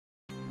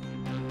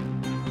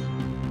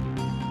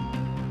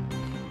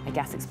A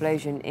gas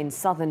explosion in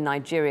southern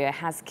Nigeria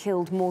has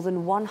killed more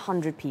than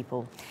 100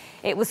 people.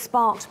 It was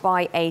sparked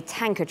by a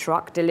tanker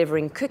truck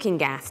delivering cooking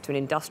gas to an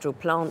industrial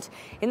plant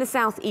in the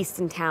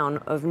southeastern town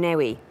of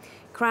Nnewi.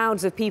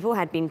 Crowds of people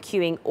had been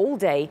queuing all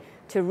day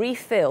to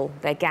refill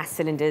their gas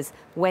cylinders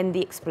when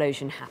the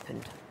explosion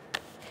happened.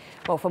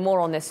 Well, for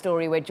more on this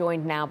story, we're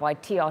joined now by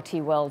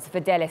TRT World's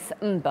Fidelis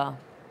Mbah.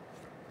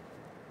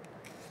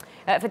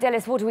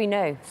 Fidelis, what do we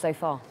know so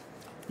far?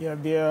 Yeah,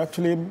 there are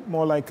actually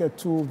more like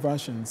two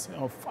versions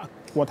of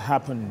what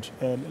happened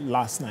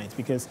last night,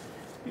 because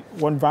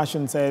one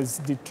version says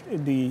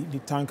the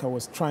tanker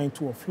was trying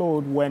to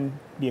offload when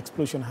the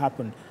explosion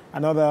happened.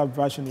 Another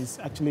version is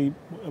actually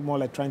more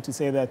like trying to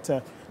say that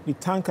the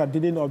tanker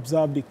didn't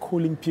observe the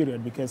cooling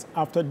period, because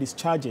after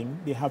discharging,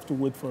 they have to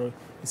wait for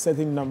a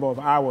certain number of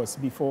hours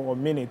before or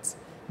minutes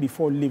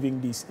before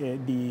leaving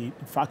the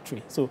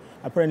factory. So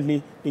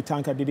apparently the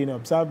tanker didn't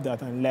observe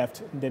that and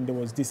left, and then there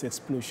was this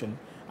explosion.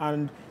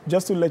 And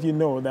just to let you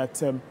know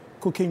that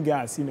cooking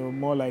gas,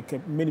 more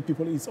like many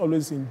people, is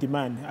always in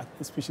demand,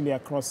 especially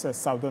across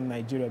southern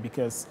Nigeria,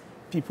 because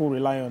people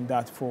rely on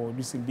that for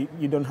this.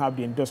 You don't have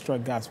the industrial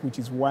gas, which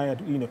is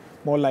wired,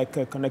 more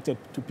like connected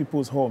to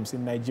people's homes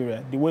in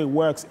Nigeria. The way it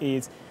works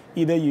is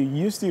either you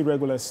use the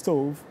regular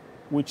stove,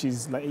 which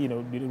is like,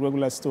 the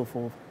regular stove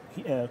for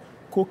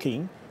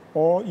cooking,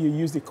 or you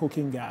use the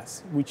cooking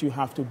gas, which you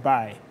have to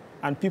buy.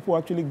 And people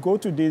actually go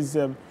to these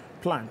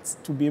plants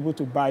to be able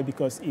to buy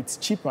because it's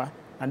cheaper,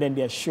 and then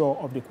they're sure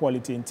of the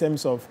quality in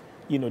terms of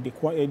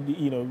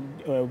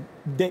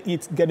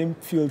it's getting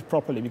filled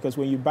properly, because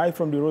when you buy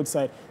from the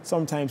roadside,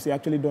 sometimes they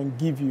actually don't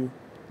give you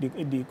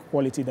the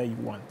quality that you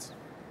want.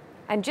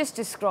 And just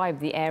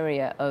describe the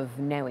area of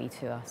Nnewi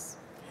to us.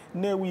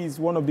 Nnewi is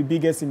one of the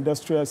biggest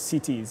industrial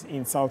cities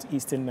in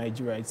southeastern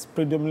Nigeria. It's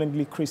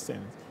predominantly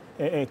Christian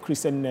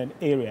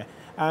area,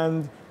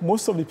 and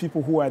most of the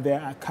people who are there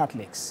are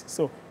Catholics.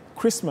 So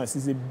Christmas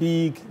is a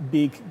big,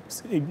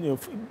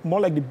 more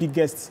like the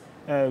biggest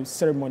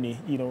ceremony,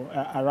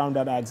 around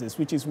that axis,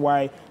 which is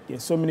why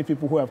there's so many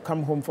people who have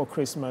come home for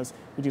Christmas,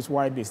 which is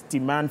why there's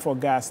demand for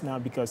gas now,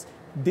 because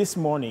this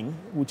morning,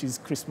 which is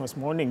Christmas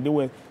morning, they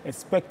were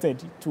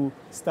expected to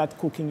start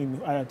cooking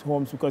at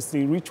homes, because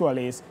the ritual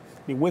is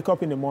they wake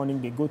up in the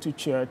morning, they go to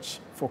church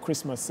for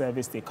Christmas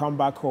service, they come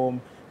back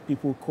home,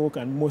 people cook,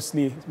 and most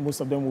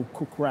of them will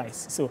cook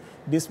rice. So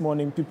this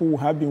morning, people who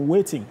have been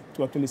waiting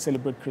to actually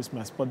celebrate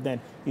Christmas, but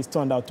then it's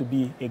turned out to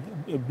be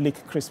a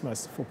bleak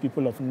Christmas for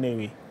people of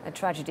Nnewi. A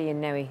tragedy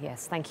in Nnewi,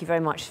 yes. Thank you very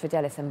much,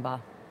 Fidelis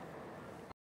Mbah.